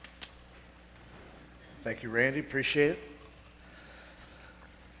Thank you, Randy. Appreciate it.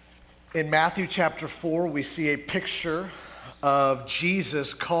 In Matthew chapter 4, we see a picture of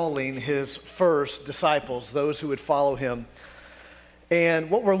Jesus calling his first disciples, those who would follow him. And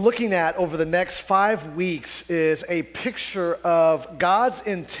what we're looking at over the next 5 weeks is a picture of God's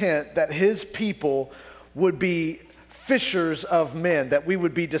intent that his people would be fishers of men, that we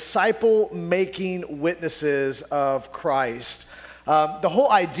would be disciple-making witnesses of Christ. The whole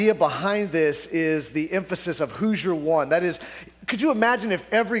idea behind this is the emphasis of who's your one. That is, could you imagine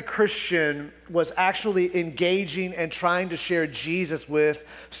if every Christian was actually engaging and trying to share Jesus with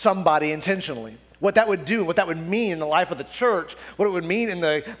somebody intentionally? What that would do, what that would mean in the life of the church, what it would mean in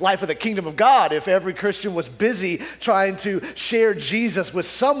the life of the kingdom of God if every Christian was busy trying to share Jesus with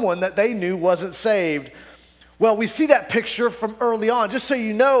someone that they knew wasn't saved. Well, we see that picture from early on. Just so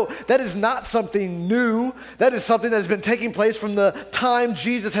you know, that is not something new. That is something that has been taking place from the time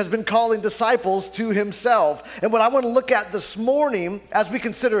Jesus has been calling disciples to himself. And what I want to look at this morning as we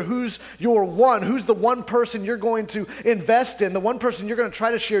consider who's your one, who's the one person you're going to invest in, the one person you're going to try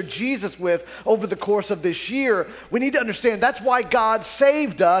to share Jesus with over the course of this year, we need to understand that's why God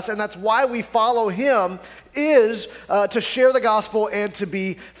saved us and that's why we follow him is to share the gospel and to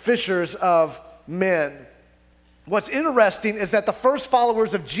be fishers of men. What's interesting is that the first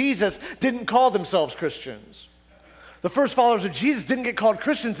followers of Jesus didn't call themselves Christians. The first followers of Jesus didn't get called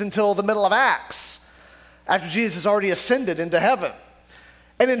Christians until the middle of Acts, after Jesus has already ascended into heaven.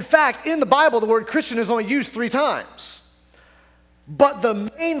 And in fact, in the Bible, the word Christian is only used 3 times. But the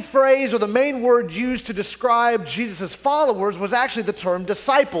main phrase or the main word used to describe Jesus' followers was actually the term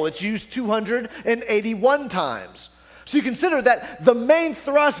disciple. It's used 281 times. So you consider that the main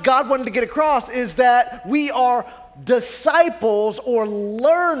thrust God wanted to get across is that we are disciples or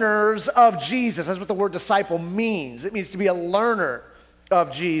learners of Jesus. That's what the word disciple means. It means to be a learner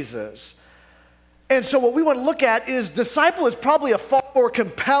of Jesus. And so what we want to look at is disciple is probably a far more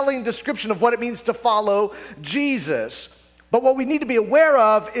compelling description of what it means to follow Jesus. But what we need to be aware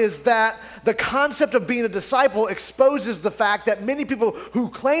of is that the concept of being a disciple exposes the fact that many people who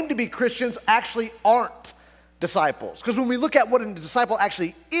claim to be Christians actually aren't disciples. Because when we look at what a disciple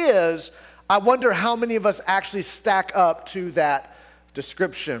actually is, I wonder how many of us actually stack up to that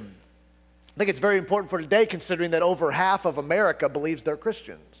description. I think it's very important for today, considering that over half of America believes they're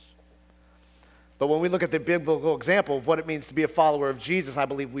Christians. But when we look at the biblical example of what it means to be a follower of Jesus, I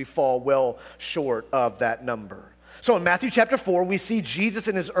believe we fall well short of that number. So in Matthew chapter 4, we see Jesus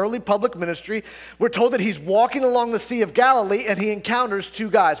in his early public ministry. We're told that he's walking along the Sea of Galilee and he encounters 2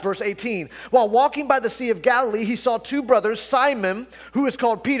 guys. Verse 18, while walking by the Sea of Galilee, he saw 2 brothers, Simon, who is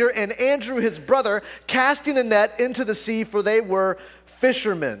called Peter, and Andrew, his brother, casting a net into the sea, for they were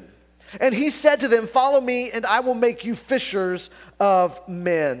fishermen. And he said to them, follow me and I will make you fishers of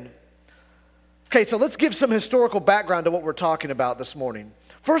men. Okay, so let's give some historical background to what we're talking about this morning.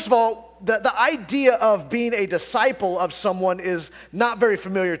 First of all, the idea of being a disciple of someone is not very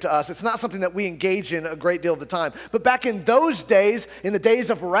familiar to us. It's not something that we engage in a great deal of the time. But back in those days, in the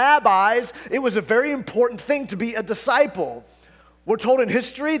days of rabbis, it was a very important thing to be a disciple. We're told in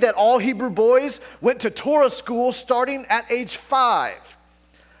history that all Hebrew boys went to Torah school starting at age 5.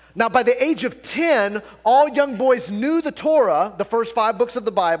 Now, by the age of 10, all young boys knew the Torah, the first 5 books of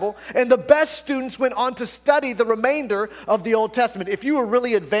the Bible, and the best students went on to study the remainder of the Old Testament. If you were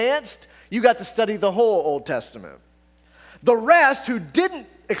really advanced, you got to study the whole Old Testament. The rest, who didn't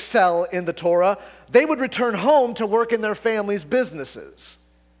excel in the Torah, they would return home to work in their families' businesses.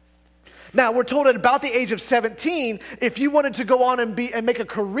 Now, we're told at about the age of 17, if you wanted to go on and make a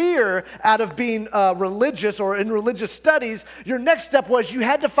career out of being religious or in religious studies, your next step was you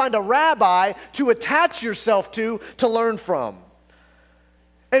had to find a rabbi to attach yourself to learn from.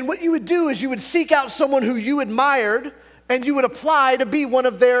 And what you would do is you would seek out someone who you admired and you would apply to be one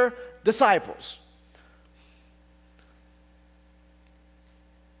of their disciples.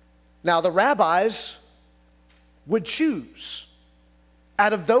 Now, the rabbis would choose.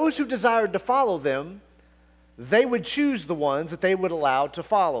 Out of those who desired to follow them, they would choose the ones that they would allow to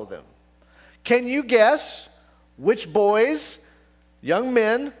follow them. Can you guess which boys, young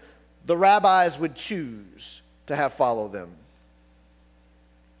men, the rabbis would choose to have follow them?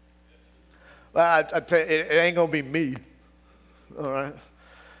 I tell you, it ain't going to be me, all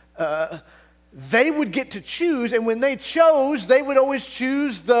right? They would get to choose, and when they chose, they would always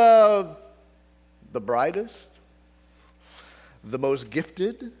choose the brightest, the most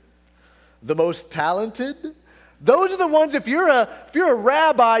gifted, the most talented. Those are the ones, if you're a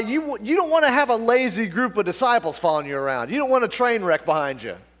rabbi, you don't want to have a lazy group of disciples following you around. You don't want a train wreck behind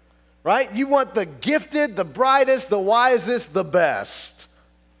you, right? You want the gifted, the brightest, the wisest, the best.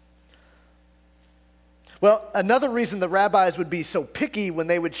 Well, another reason the rabbis would be so picky when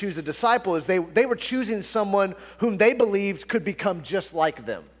they would choose a disciple is they were choosing someone whom they believed could become just like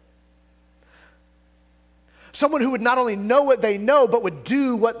them. Someone who would not only know what they know, but would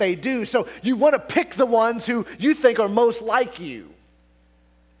do what they do. So you want to pick the ones who you think are most like you.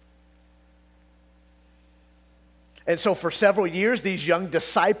 And so for several years, these young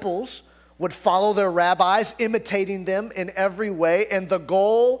disciples would follow their rabbis, imitating them in every way. And the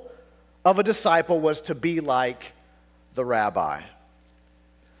goal of a disciple was to be like the rabbi.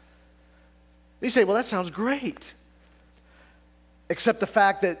 You say, well, that sounds great. Except the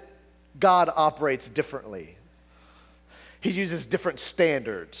fact that God operates differently. He uses different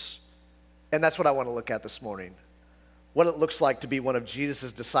standards. And that's what I want to look at this morning. What it looks like to be one of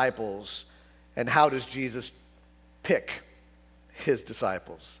Jesus' disciples, and how does Jesus pick his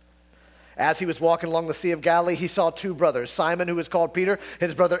disciples. As he was walking along the Sea of Galilee, he saw two brothers, Simon, who was called Peter, and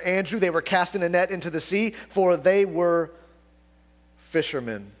his brother Andrew. They were casting a net into the sea, for they were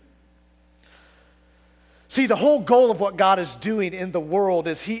fishermen. See, the whole goal of what God is doing in the world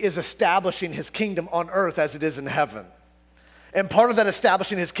is he is establishing his kingdom on earth as it is in heaven. And part of that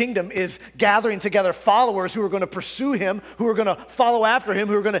establishing his kingdom is gathering together followers who are going to pursue him, who are going to follow after him,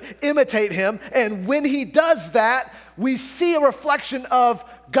 who are going to imitate him. And when he does that, we see a reflection of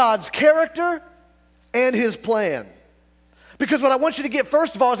God's character and his plan. Because what I want you to get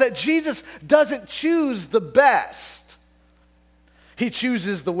first of all is that Jesus doesn't choose the best. He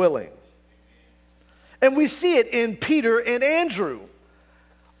chooses the willing. And we see it in Peter and Andrew.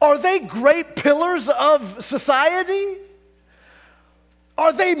 Are they great pillars of society?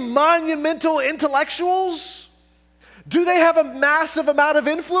 Are they monumental intellectuals? Do they have a massive amount of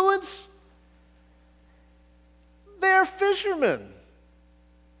influence? They're fishermen.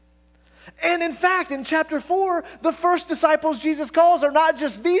 And in fact, in chapter 4, the first disciples Jesus calls are not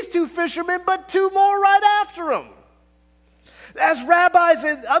just these two fishermen, but two more right after them. As rabbis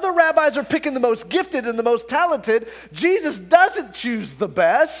and other rabbis are picking the most gifted and the most talented, Jesus doesn't choose the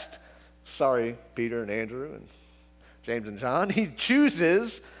best. Sorry, Peter and Andrew and James and John. He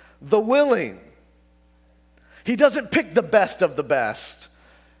chooses the willing. He doesn't pick the best of the best.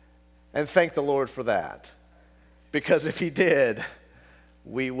 And thank the Lord for that. Because if he did,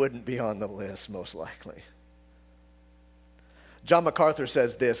 we wouldn't be on the list, most likely. John MacArthur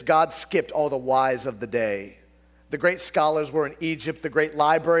says this: God skipped all the whys of the day. The great scholars were in Egypt. The great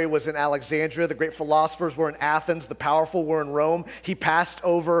library was in Alexandria. The great philosophers were in Athens. The powerful were in Rome. He passed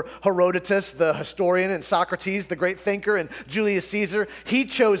over Herodotus, the historian, and Socrates, the great thinker, and Julius Caesar. He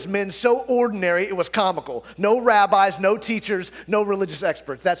chose men so ordinary it was comical. No rabbis, no teachers, no religious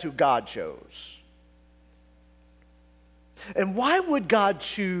experts. That's who God chose. And why would God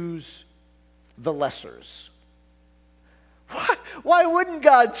choose the lessers? Why wouldn't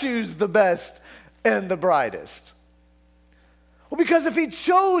God choose the best and the brightest? Well, because if he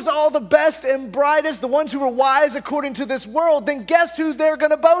chose all the best and brightest, the ones who were wise according to this world, then guess who they're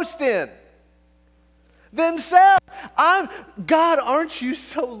going to boast in? Themselves. God, aren't you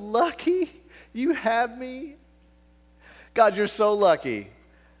so lucky you have me? God, you're so lucky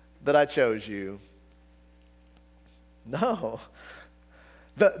that I chose you. No.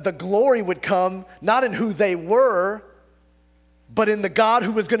 The glory would come not in who they were, but in the God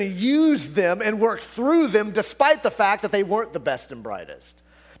who was going to use them and work through them despite the fact that they weren't the best and brightest,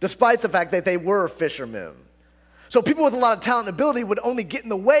 despite the fact that they were fishermen. So people with a lot of talent and ability would only get in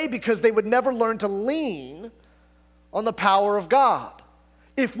the way because they would never learn to lean on the power of God.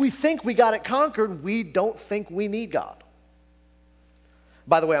 If we think we got it conquered, we don't think we need God.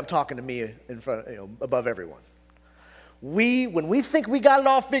 By the way, I'm talking to me in front, above everyone. When we think we got it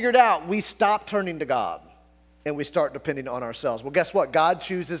all figured out, we stop turning to God. And we start depending on ourselves. Well, guess what? God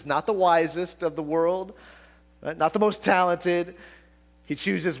chooses not the wisest of the world, right? Not the most talented. He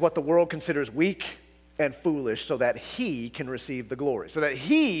chooses what the world considers weak and foolish so that he can receive the glory. So that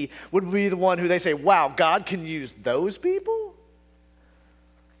he would be the one who they say, wow, God can use those people?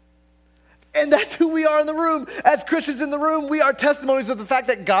 And that's who we are in the room. As Christians in the room, we are testimonies of the fact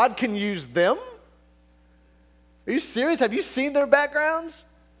that God can use them. Are you serious? Have you seen their backgrounds?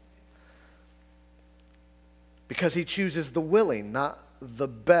 Because he chooses the willing, not the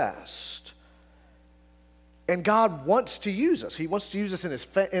best. And God wants to use us. He wants to use us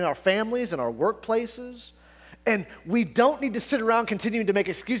in our families, in our workplaces. And we don't need to sit around continuing to make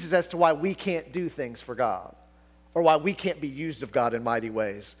excuses as to why we can't do things for God or why we can't be used of God in mighty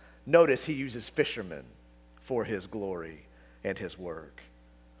ways. Notice he uses fishermen for his glory and his work.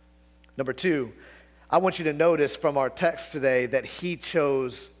 Number two, I want you to notice from our text today that he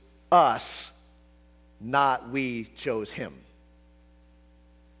chose us, not we chose him.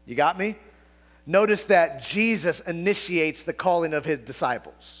 You got me? Notice that Jesus initiates the calling of his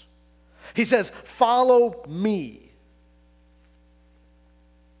disciples. He says, follow me.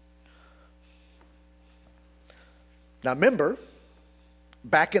 Now remember,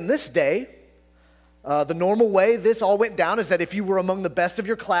 back in this day, the normal way this all went down is that if you were among the best of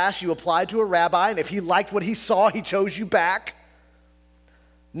your class, you applied to a rabbi, and if he liked what he saw, he chose you back.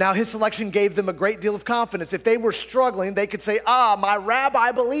 Now his selection gave them a great deal of confidence. If they were struggling, they could say, my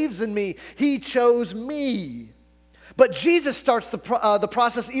rabbi believes in me. He chose me. But Jesus starts the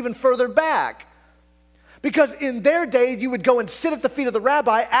process even further back. Because in their day, you would go and sit at the feet of the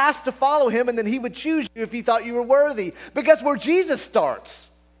rabbi, ask to follow him, and then he would choose you if he thought you were worthy. But guess where Jesus starts?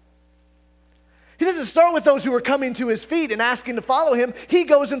 He doesn't start with those who are coming to his feet and asking to follow him. He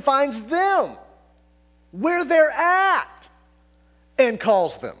goes and finds them where they're at and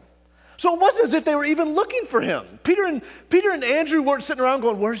calls them. So it wasn't as if they were even looking for him. Peter and Andrew weren't sitting around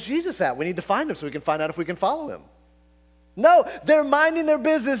going, where's Jesus at? We need to find him so we can find out if we can follow him. No, they're minding their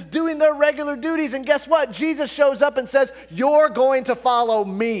business, doing their regular duties, and guess what? Jesus shows up and says, you're going to follow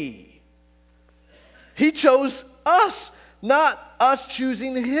me. He chose us, not us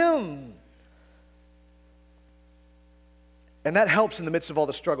choosing him. And that helps in the midst of all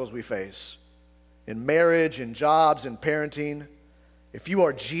the struggles we face. In marriage, in jobs, in parenting. If you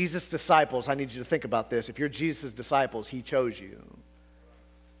are Jesus' disciples, I need you to think about this. If you're Jesus' disciples, he chose you.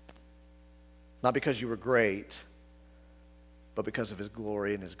 Not because you were great, but because of his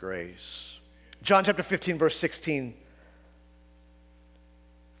glory and his grace. John chapter 15, verse 16.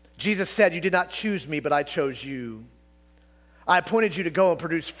 Jesus said, you did not choose me, but I chose you. I appointed you to go and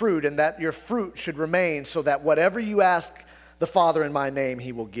produce fruit, and that your fruit should remain, so that whatever you ask the Father in my name,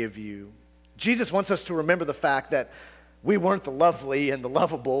 he will give you. Jesus wants us to remember the fact that we weren't the lovely and the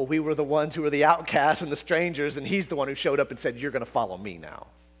lovable. We were the ones who were the outcasts and the strangers, and he's the one who showed up and said, you're going to follow me now.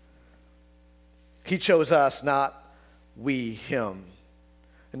 He chose us, not we him.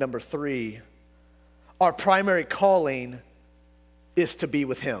 And number 3, our primary calling is to be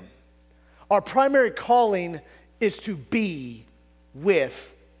with him. Our primary calling is to be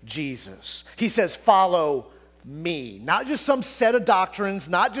with Jesus. He says, follow me. Not just some set of doctrines,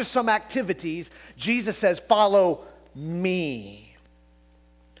 not just some activities. Jesus says, follow me.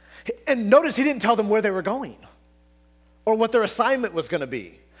 And notice he didn't tell them where they were going or what their assignment was going to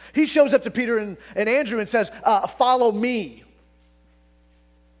be. He shows up to Peter and Andrew and says, follow me.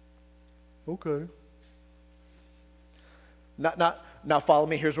 Okay. Now follow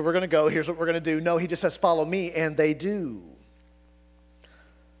me. Here's where we're going to go. Here's what we're going to do. No, he just says, follow me, and they do.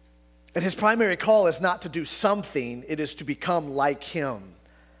 And his primary call is not to do something. It is to become like him.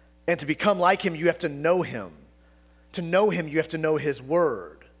 And to become like him, you have to know him. To know him, you have to know his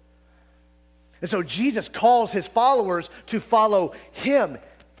word. And so Jesus calls his followers to follow him.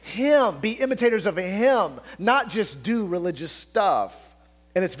 Be imitators of him, not just do religious stuff.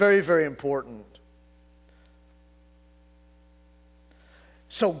 And it's very, very important.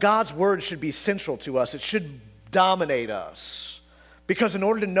 So God's word should be central to us. It should dominate us. Because in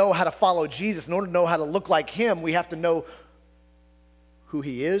order to know how to follow Jesus, in order to know how to look like him, we have to know who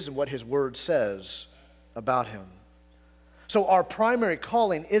he is and what his word says about him. So our primary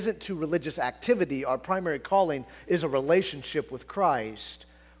calling isn't to religious activity. Our primary calling is a relationship with Christ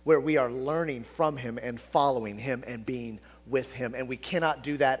where we are learning from him and following him and being with him. And we cannot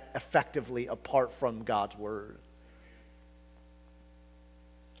do that effectively apart from God's word.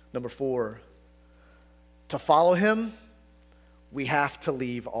 Number 4, to follow him, we have to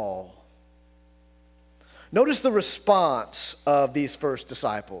leave all. Notice the response of these first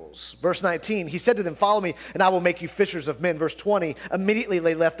disciples. Verse 19, he said to them, follow me, and I will make you fishers of men. Verse 20, immediately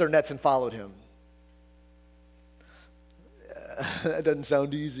they left their nets and followed him. That doesn't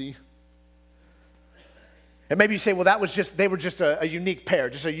sound easy. And maybe you say, well, they were just a unique pair,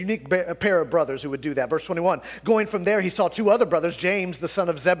 just a unique pair of brothers who would do that. Verse 21, going from there, he saw 2 other brothers, James, the son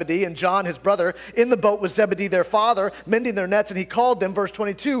of Zebedee, and John, his brother, in the boat with Zebedee, their father, mending their nets, and he called them. Verse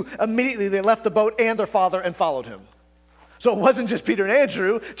 22, immediately they left the boat and their father and followed him. So it wasn't just Peter and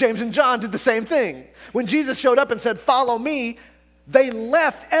Andrew. James and John did the same thing. When Jesus showed up and said, follow me, they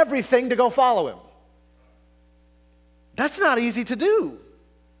left everything to go follow him. That's not easy to do.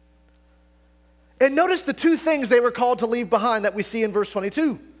 And notice the 2 things they were called to leave behind that we see in verse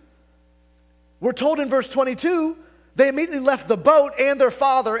 22. We're told in verse 22, they immediately left the boat and their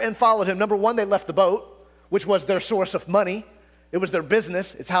father and followed him. Number 1, they left the boat, which was their source of money. It was their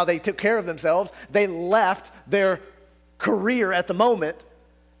business. It's how they took care of themselves. They left their career at the moment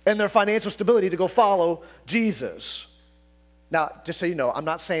and their financial stability to go follow Jesus. Now, just so you know, I'm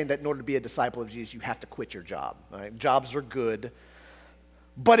not saying that in order to be a disciple of Jesus, you have to quit your job. All right? Jobs are good.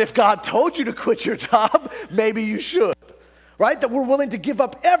 But if God told you to quit your job, maybe you should, right? That we're willing to give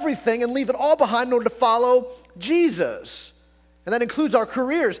up everything and leave it all behind in order to follow Jesus. And that includes our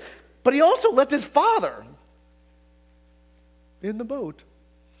careers. But he also left his father in the boat.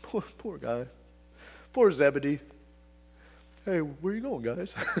 Poor guy. Poor Zebedee. Hey, where are you going,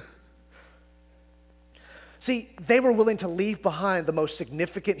 guys? See, they were willing to leave behind the most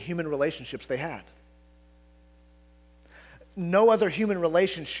significant human relationships they had. No other human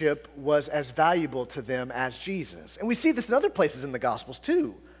relationship was as valuable to them as Jesus. And we see this in other places in the Gospels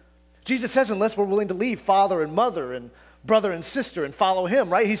too. Jesus says, unless we're willing to leave father and mother and brother and sister and follow him,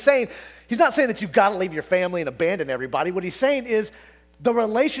 right? He's not saying that you've got to leave your family and abandon everybody. What he's saying is the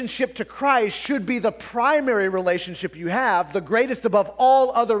relationship to Christ should be the primary relationship you have, the greatest above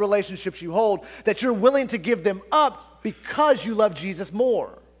all other relationships you hold, that you're willing to give them up because you love Jesus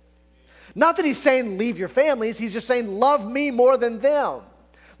more. Not that he's saying leave your families, he's just saying love me more than them.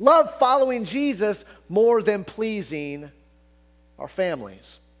 Love following Jesus more than pleasing our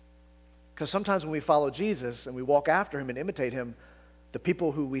families. Because sometimes when we follow Jesus and we walk after him and imitate him, the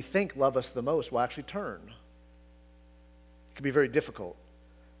people who we think love us the most will actually turn. It can be very difficult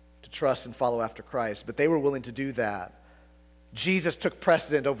to trust and follow after Christ, but they were willing to do that. Jesus took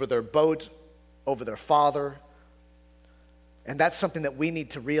precedent over their boat, over their father. And that's something that we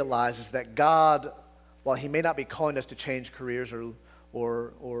need to realize is that God, while he may not be calling us to change careers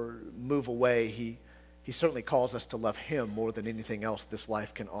or move away, he certainly calls us to love him more than anything else this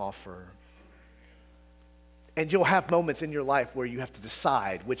life can offer. And you'll have moments in your life where you have to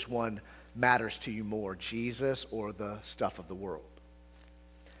decide which one matters to you more, Jesus or the stuff of the world.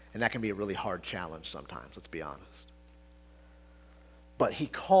 And that can be a really hard challenge sometimes, let's be honest. But he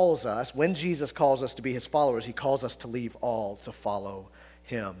calls us, when Jesus calls us to be his followers, he calls us to leave all to follow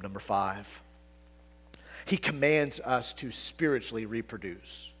him. Number 5, he commands us to spiritually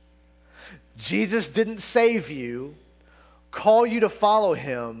reproduce. Jesus didn't save you, call you to follow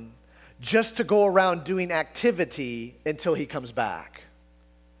him, just to go around doing activity until he comes back.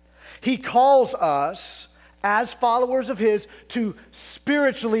 He calls us, as followers of his, to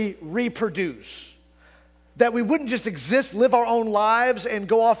spiritually reproduce. That we wouldn't just exist, live our own lives, and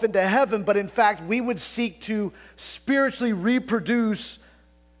go off into heaven, but in fact, we would seek to spiritually reproduce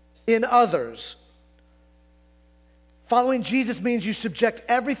in others. Following Jesus means you subject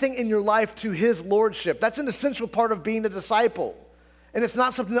everything in your life to his lordship. That's an essential part of being a disciple. And it's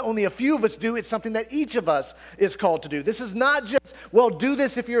not something that only a few of us do, it's something that each of us is called to do. This is not just, well, do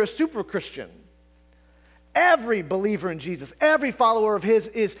this if you're a super Christian. Every believer in Jesus, every follower of his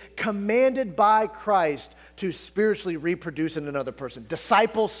is commanded by Christ to spiritually reproduce in another person,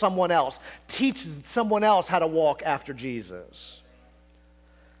 disciple someone else, teach someone else how to walk after Jesus.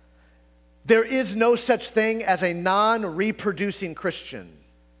 There is no such thing as a non-reproducing Christian.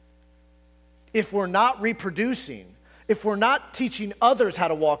 If we're not reproducing, if we're not teaching others how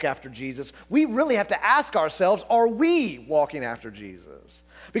to walk after Jesus, we really have to ask ourselves, are we walking after Jesus?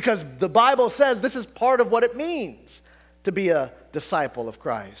 Because the Bible says this is part of what it means to be a disciple of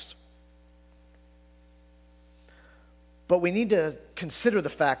Christ. But we need to consider the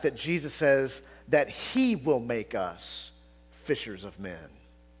fact that Jesus says that he will make us fishers of men.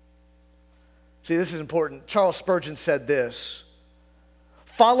 See, this is important. Charles Spurgeon said this,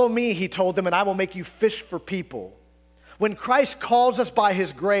 "Follow me," he told them, "and I will make you fish for people." When Christ calls us by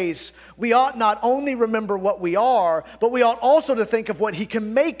his grace, we ought not only remember what we are, but we ought also to think of what he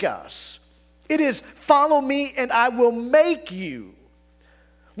can make us. It is, follow me and I will make you.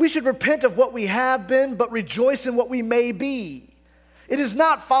 We should repent of what we have been, but rejoice in what we may be. It is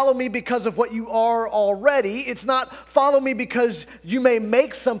not follow me because of what you are already. It's not follow me because you may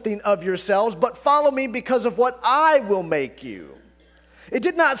make something of yourselves, but follow me because of what I will make you. It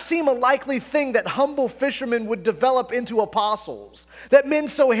did not seem a likely thing that humble fishermen would develop into apostles, that men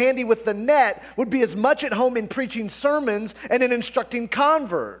so handy with the net would be as much at home in preaching sermons and in instructing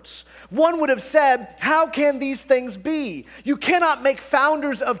converts. One would have said, how can these things be? You cannot make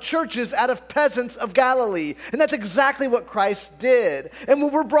founders of churches out of peasants of Galilee. And that's exactly what Christ did. And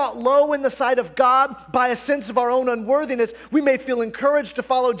when we're brought low in the sight of God by a sense of our own unworthiness, we may feel encouraged to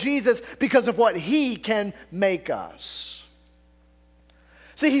follow Jesus because of what he can make us.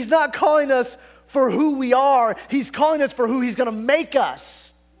 See, he's not calling us for who we are. He's calling us for who he's going to make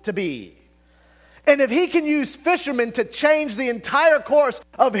us to be. And if he can use fishermen to change the entire course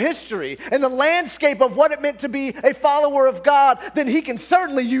of history and the landscape of what it meant to be a follower of God, then he can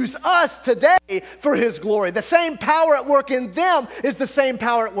certainly use us today for his glory. The same power at work in them is the same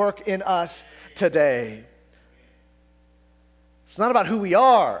power at work in us today. It's not about who we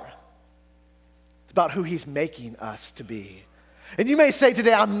are. It's about who he's making us to be. And you may say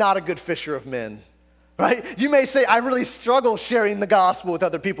today, I'm not a good fisher of men, right? You may say, I really struggle sharing the gospel with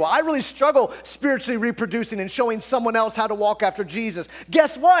other people. I really struggle spiritually reproducing and showing someone else how to walk after Jesus.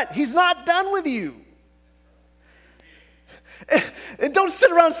 Guess what? He's not done with you. And don't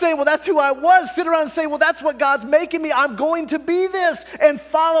sit around saying, well, that's who I was. Sit around and say, well, that's what God's making me. I'm going to be this, and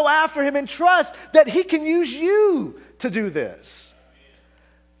follow after him and trust that he can use you to do this.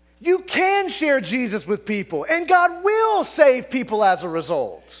 You can share Jesus with people, and God will save people as a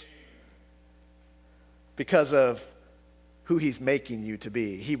result because of who he's making you to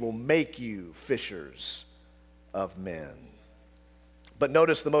be. He will make you fishers of men. But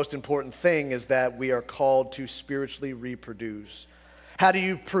notice the most important thing is that we are called to spiritually reproduce. How do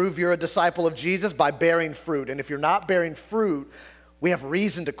you prove you're a disciple of Jesus? By bearing fruit. And if you're not bearing fruit, we have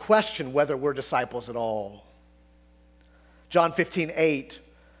reason to question whether we're disciples at all. John 15:8,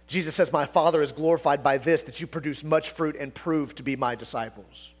 Jesus says, my Father is glorified by this, that you produce much fruit and prove to be my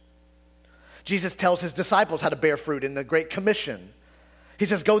disciples. Jesus tells his disciples how to bear fruit in the Great Commission. He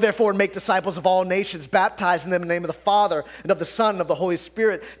says, go therefore and make disciples of all nations, baptizing them in the name of the Father and of the Son and of the Holy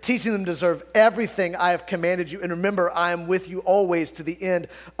Spirit, teaching them to observe everything I have commanded you. And remember, I am with you always to the end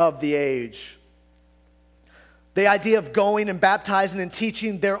of the age. The idea of going and baptizing and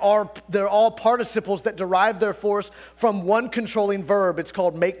teaching, they're all participles that derive their force from one controlling verb. It's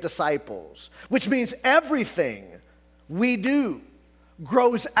called make disciples, which means everything we do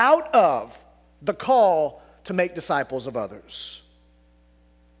grows out of the call to make disciples of others.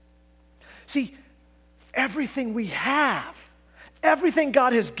 See, everything we have, everything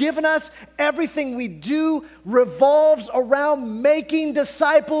God has given us, everything we do revolves around making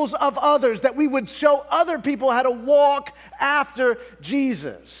disciples of others, that we would show other people how to walk after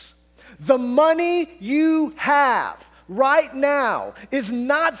Jesus. The money you have right now is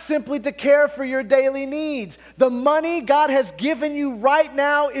not simply to care for your daily needs. The money God has given you right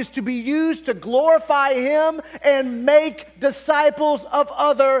now is to be used to glorify him and make disciples of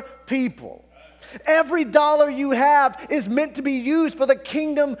other people. Every dollar you have is meant to be used for the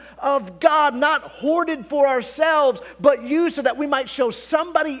kingdom of God, not hoarded for ourselves, but used so that we might show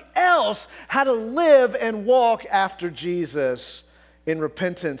somebody else how to live and walk after Jesus in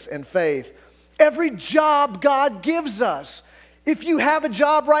repentance and faith. Every job God gives us, if you have a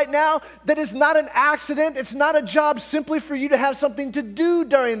job right now that is not an accident, it's not a job simply for you to have something to do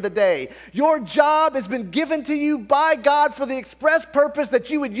during the day. Your job has been given to you by God for the express purpose that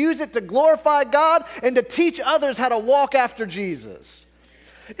you would use it to glorify God and to teach others how to walk after Jesus.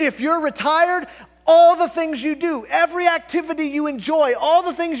 If you're retired, all the things you do, every activity you enjoy, all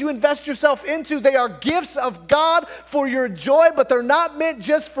the things you invest yourself into, they are gifts of God for your joy, but they're not meant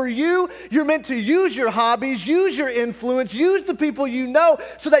just for you. You're meant to use your hobbies, use your influence, use the people you know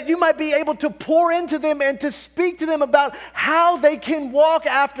so that you might be able to pour into them and to speak to them about how they can walk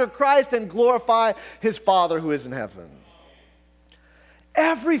after Christ and glorify his Father who is in heaven.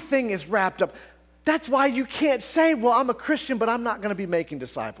 Everything is wrapped up. That's why you can't say, well, I'm a Christian, but I'm not going to be making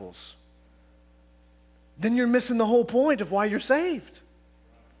disciples. Then you're missing the whole point of why you're saved.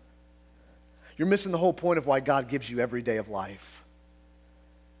 You're missing the whole point of why God gives you every day of life.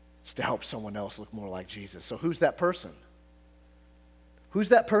 It's to help someone else look more like Jesus. So who's that person? Who's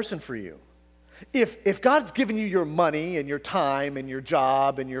that person for you? If God's given you your money and your time and your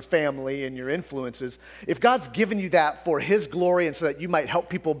job and your family and your influences, if God's given you that for his glory and so that you might help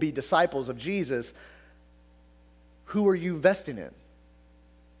people be disciples of Jesus, who are you investing in?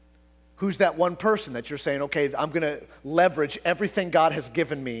 Who's that one person that you're saying, okay, I'm going to leverage everything God has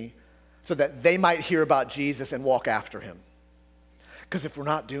given me so that they might hear about Jesus and walk after him? Because if we're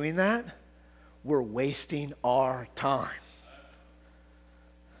not doing that, we're wasting our time.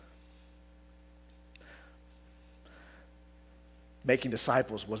 Making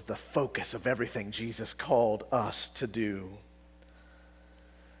disciples was the focus of everything Jesus called us to do.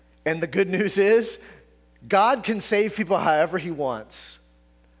 And the good news is, God can save people however he wants.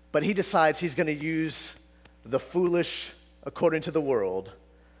 But he decides he's going to use the foolish according to the world,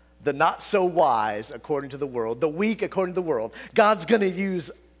 the not so wise according to the world, the weak according to the world. God's going to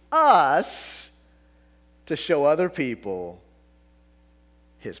use us to show other people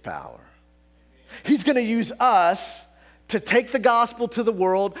his power. He's going to use us to take the gospel to the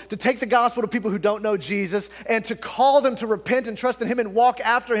world, to take the gospel to people who don't know Jesus, and to call them to repent and trust in him and walk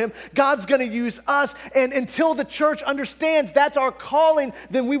after him. God's going to use us, and until the church understands that's our calling,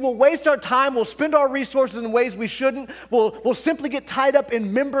 then we will waste our time, we'll spend our resources in ways we shouldn't, we'll simply get tied up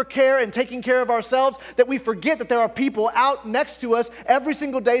in member care and taking care of ourselves, that we forget that there are people out next to us every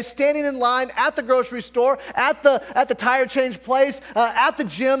single day standing in line at the grocery store, at the tire change place, at the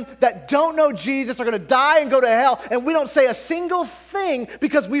gym, that don't know Jesus, are going to die and go to hell, and we don't say, say a single thing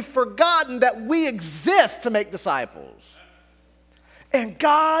because we've forgotten that we exist to make disciples. And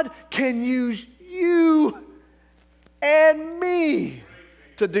God can use you and me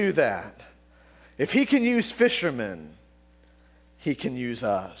to do that. If he can use fishermen, he can use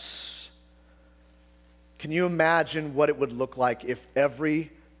us. Can you imagine what it would look like if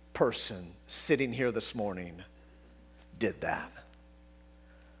every person sitting here this morning did that?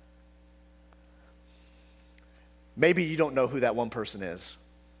 Maybe you don't know who that one person is.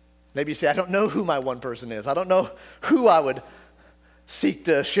 Maybe you say, I don't know who my one person is. I don't know who I would seek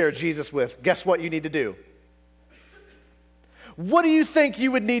to share Jesus with. Guess what you need to do? What do you think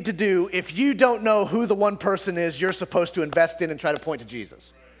you would need to do if you don't know who the one person is you're supposed to invest in and try to point to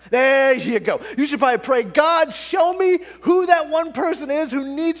Jesus? There you go. You should probably pray, God, show me who that one person is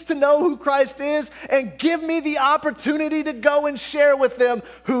who needs to know who Christ is, and give me the opportunity to go and share with them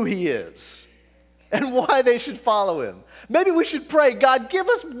who he is and why they should follow him. Maybe we should pray, God, give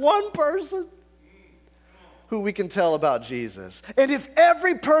us one person who we can tell about Jesus. And if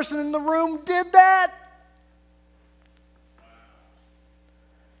every person in the room did that,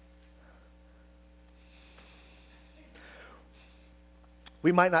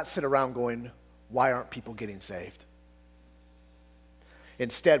 we might not sit around going, why aren't people getting saved?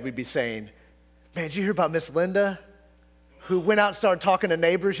 Instead, we'd be saying, man, did you hear about Miss Linda, who went out and started talking to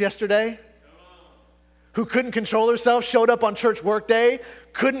neighbors yesterday? Who couldn't control herself, showed up on church work day,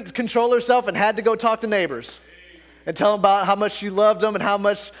 couldn't control herself, and had to go talk to neighbors and tell them about how much she loved them and how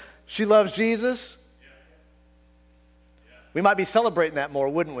much she loves Jesus? We might be celebrating that more,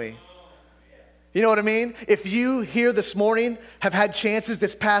 wouldn't we? You know what I mean? If you here this morning have had chances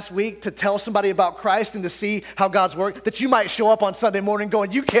this past week to tell somebody about Christ and to see how God's worked, that you might show up on Sunday morning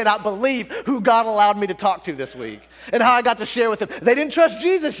going, you cannot believe who God allowed me to talk to this week and how I got to share with them. They didn't trust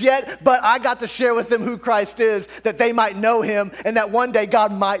Jesus yet, but I got to share with them who Christ is, that they might know him and that one day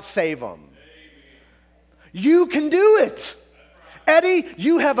God might save them. You can do it. Eddie,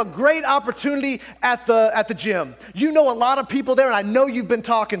 you have a great opportunity at the gym. You know a lot of people there, and I know you've been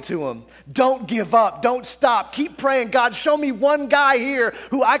talking to them. Don't give up. Don't stop. Keep praying. God, show me one guy here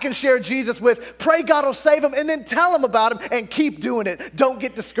who I can share Jesus with. Pray God will save him, and then tell him about him, and keep doing it. Don't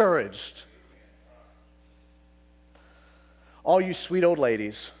get discouraged. All you sweet old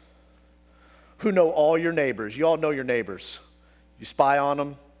ladies who know all your neighbors. You all know your neighbors. You spy on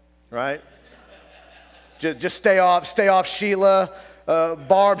them, right? Just stay off Sheila,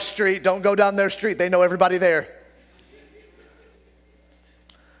 Barb Street. Don't go down their street. They know everybody there.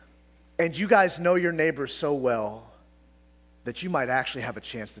 And you guys know your neighbors so well that you might actually have a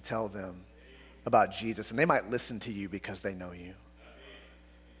chance to tell them about Jesus. And they might listen to you because they know you.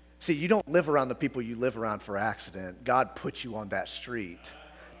 See, you don't live around the people you live around for accident. God put you on that street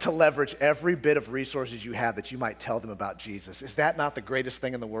to leverage every bit of resources you have that you might tell them about Jesus. Is that not the greatest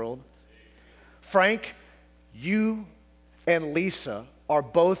thing in the world? Frank, you and Lisa are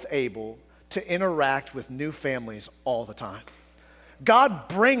both able to interact with new families all the time. God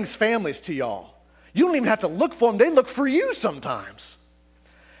brings families to y'all. You don't even have to look for them. They look for you sometimes.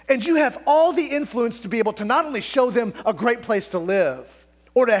 And you have all the influence to be able to not only show them a great place to live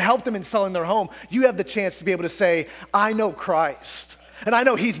or to help them in selling their home, you have the chance to be able to say, I know Christ. And I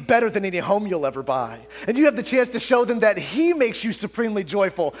know he's better than any home you'll ever buy. And you have the chance to show them that he makes you supremely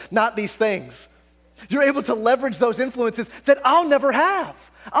joyful, not these things. You're able to leverage those influences that I'll never have.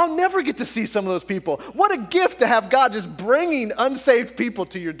 I'll never get to see some of those people. What a gift to have God just bringing unsaved people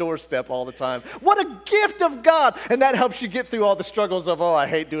to your doorstep all the time. What a gift of God. And that helps you get through all the struggles of, I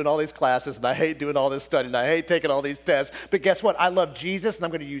hate doing all these classes, and I hate doing all this studying, and I hate taking all these tests. But guess what? I love Jesus, and I'm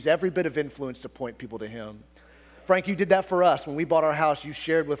going to use every bit of influence to point people to him. Frank, you did that for us. When we bought our house, you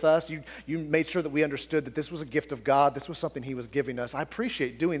shared with us. You made sure that we understood that this was a gift of God. This was something he was giving us. I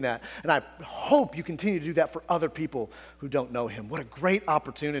appreciate doing that. And I hope you continue to do that for other people who don't know him. What a great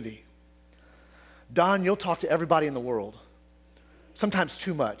opportunity. Don, you'll talk to everybody in the world. Sometimes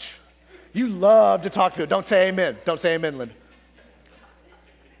too much. You love to talk to people. Don't say amen. Don't say amen, Linda.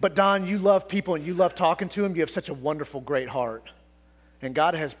 But Don, you love people and you love talking to them. You have such a wonderful, great heart. And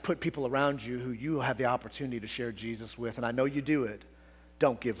God has put people around you who you have the opportunity to share Jesus with. And I know you do it.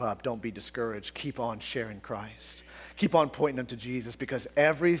 Don't give up. Don't be discouraged. Keep on sharing Christ. Keep on pointing them to Jesus, because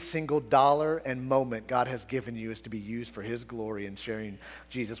every single dollar and moment God has given you is to be used for his glory and sharing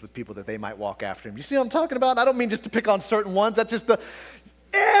Jesus with people that they might walk after him. You see what I'm talking about? I don't mean just to pick on certain ones. That's just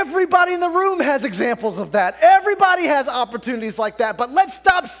Everybody in the room has examples of that. Everybody has opportunities like that. But let's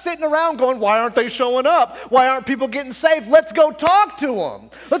stop sitting around going, why aren't they showing up? Why aren't people getting saved? Let's go talk to them.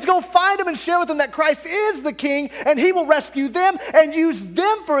 Let's go find them and share with them that Christ is the King and he will rescue them and use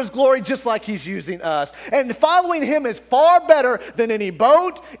them for his glory just like he's using us. And following him is far better than any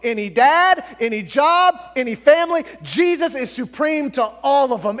boat, any dad, any job, any family. Jesus is supreme to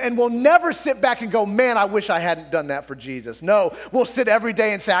all of them, and we'll never sit back and go, man, I wish I hadn't done that for Jesus. No, we'll sit every day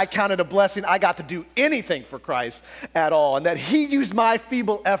and say, I count it a blessing. I got to do anything for Christ at all. And that he used my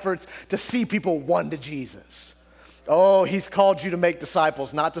feeble efforts to see people won to Jesus. Oh, he's called you to make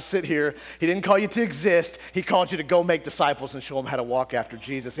disciples, not to sit here. He didn't call you to exist. He called you to go make disciples and show them how to walk after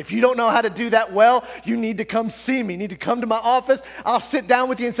Jesus. If you don't know how to do that well, you need to come see me. You need to come to my office. I'll sit down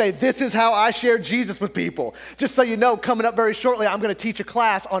with you and say, this is how I share Jesus with people. Just so you know, coming up very shortly, I'm going to teach a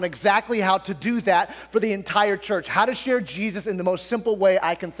class on exactly how to do that for the entire church, how to share Jesus in the most simple way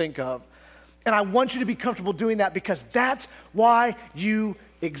I can think of. And I want you to be comfortable doing that because that's why you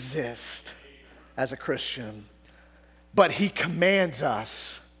exist as a Christian. But he commands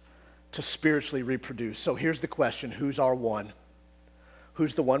us to spiritually reproduce. So here's the question, who's our one?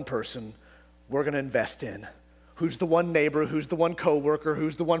 Who's the one person we're going to invest in? Who's the one neighbor? Who's the one coworker?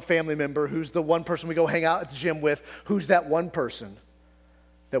 Who's the one family member? Who's the one person we go hang out at the gym with? Who's that one person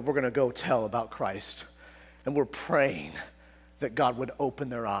that we're going to go tell about Christ? And we're praying that God would open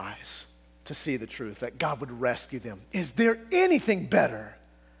their eyes to see the truth, that God would rescue them. Is there anything better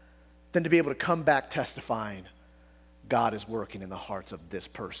than to be able to come back testifying God is working in the hearts of this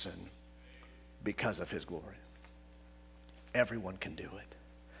person because of his glory? Everyone can do it.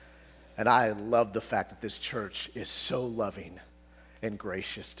 And I love the fact that this church is so loving and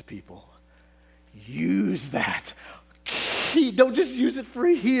gracious to people. Use that. Don't just use it for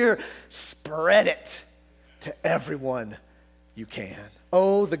here. Spread it to everyone you can.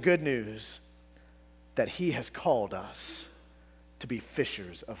 Oh, the good news that he has called us to be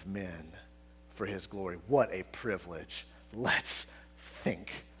fishers of men for his glory. What a privilege. Let's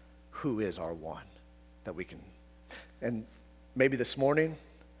think who is our one that we can. And maybe this morning,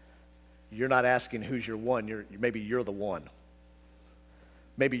 you're not asking who's your one. Maybe you're the one.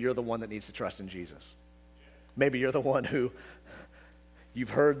 Maybe you're the one that needs to trust in Jesus. Maybe you're the one who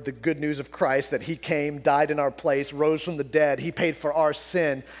you've heard the good news of Christ, that he came, died in our place, rose from the dead. He paid for our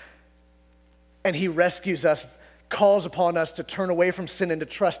sin, and he rescues us, calls upon us to turn away from sin and to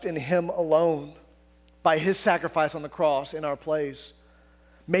trust in him alone by his sacrifice on the cross in our place.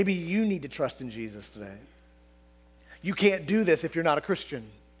 Maybe you need to trust in Jesus today. You can't do this if you're not a Christian.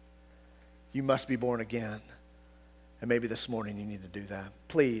 You must be born again. And maybe this morning you need to do that.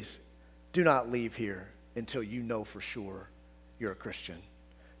 Please, do not leave here until you know for sure you're a Christian,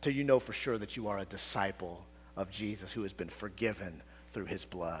 till you know for sure that you are a disciple of Jesus who has been forgiven through his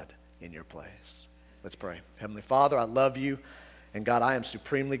blood in your place. Let's pray. Heavenly Father, I love you, and God, I am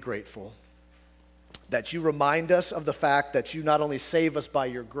supremely grateful that you remind us of the fact that you not only save us by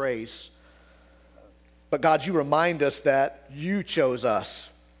your grace, but God, you remind us that you chose us,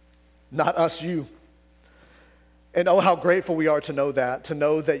 not us you. And oh, how grateful we are to know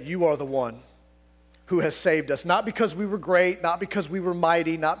that you are the one who has saved us, not because we were great, not because we were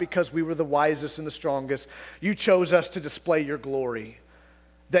mighty, not because we were the wisest and the strongest. You chose us to display your glory,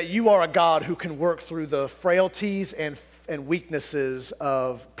 that you are a God who can work through the frailties and weaknesses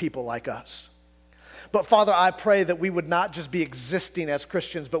of people like us. But Father, I pray that we would not just be existing as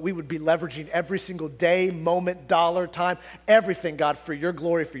Christians, but we would be leveraging every single day, moment, dollar, time, everything, God, for your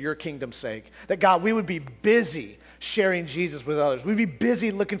glory, for your kingdom's sake. That, God, we would be busy sharing Jesus with others. We'd be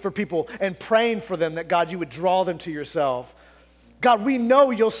busy looking for people and praying for them, that, God, you would draw them to yourself. God, we know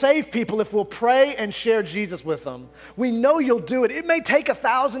you'll save people if we'll pray and share Jesus with them. We know you'll do it. It may take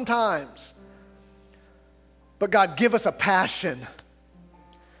 1,000 times. But God, give us a passion,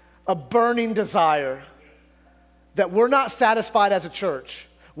 a burning desire that we're not satisfied as a church.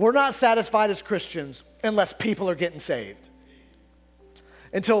 We're not satisfied as Christians unless people are getting saved.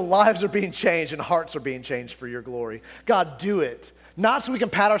 Until lives are being changed and hearts are being changed for your glory. God, do it. Not so we can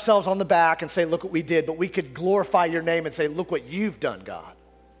pat ourselves on the back and say, look what we did, but we could glorify your name and say, look what you've done, God.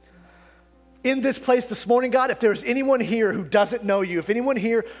 In this place this morning, God, if there's anyone here who doesn't know you, if anyone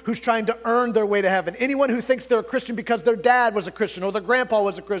here who's trying to earn their way to heaven, anyone who thinks they're a Christian because their dad was a Christian or their grandpa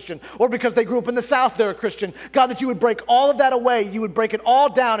was a Christian or because they grew up in the South, they're a Christian, God, that you would break all of that away, you would break it all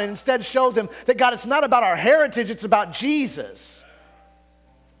down and instead show them that, God, it's not about our heritage, it's about Jesus.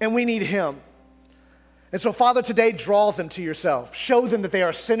 And we need him. And so, Father, today, draw them to yourself. Show them that they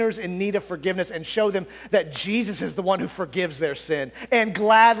are sinners in need of forgiveness and show them that Jesus is the one who forgives their sin and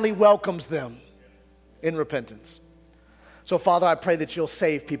gladly welcomes them in repentance. So, Father, I pray that you'll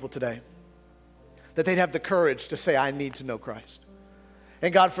save people today, that they'd have the courage to say, I need to know Christ.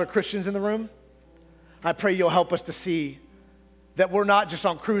 And God, for Christians in the room, I pray you'll help us to see that we're not just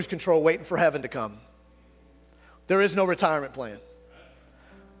on cruise control waiting for heaven to come. There is no retirement plan.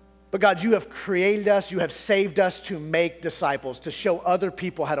 But God, you have created us, you have saved us to make disciples, to show other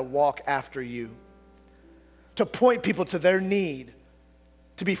people how to walk after you, to point people to their need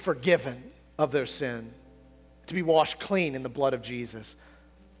to be forgiven of their sin, to be washed clean in the blood of Jesus.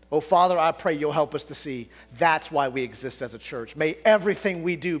 Oh, Father, I pray you'll help us to see that's why we exist as a church. May everything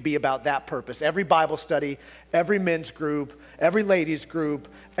we do be about that purpose. Every Bible study, every men's group, every ladies group,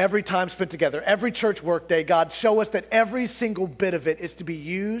 every time spent together, every church work day, God, show us that every single bit of it is to be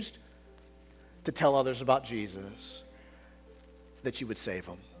used to tell others about Jesus, that you would save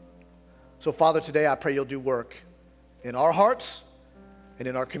them. So, Father, today I pray you'll do work in our hearts and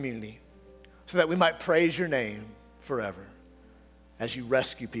in our community so that we might praise your name forever as you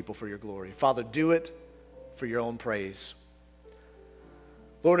rescue people for your glory. Father, do it for your own praise.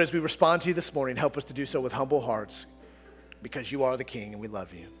 Lord, as we respond to you this morning, help us to do so with humble hearts because you are the King and we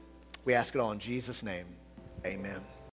love you. We ask it all in Jesus' name. Amen.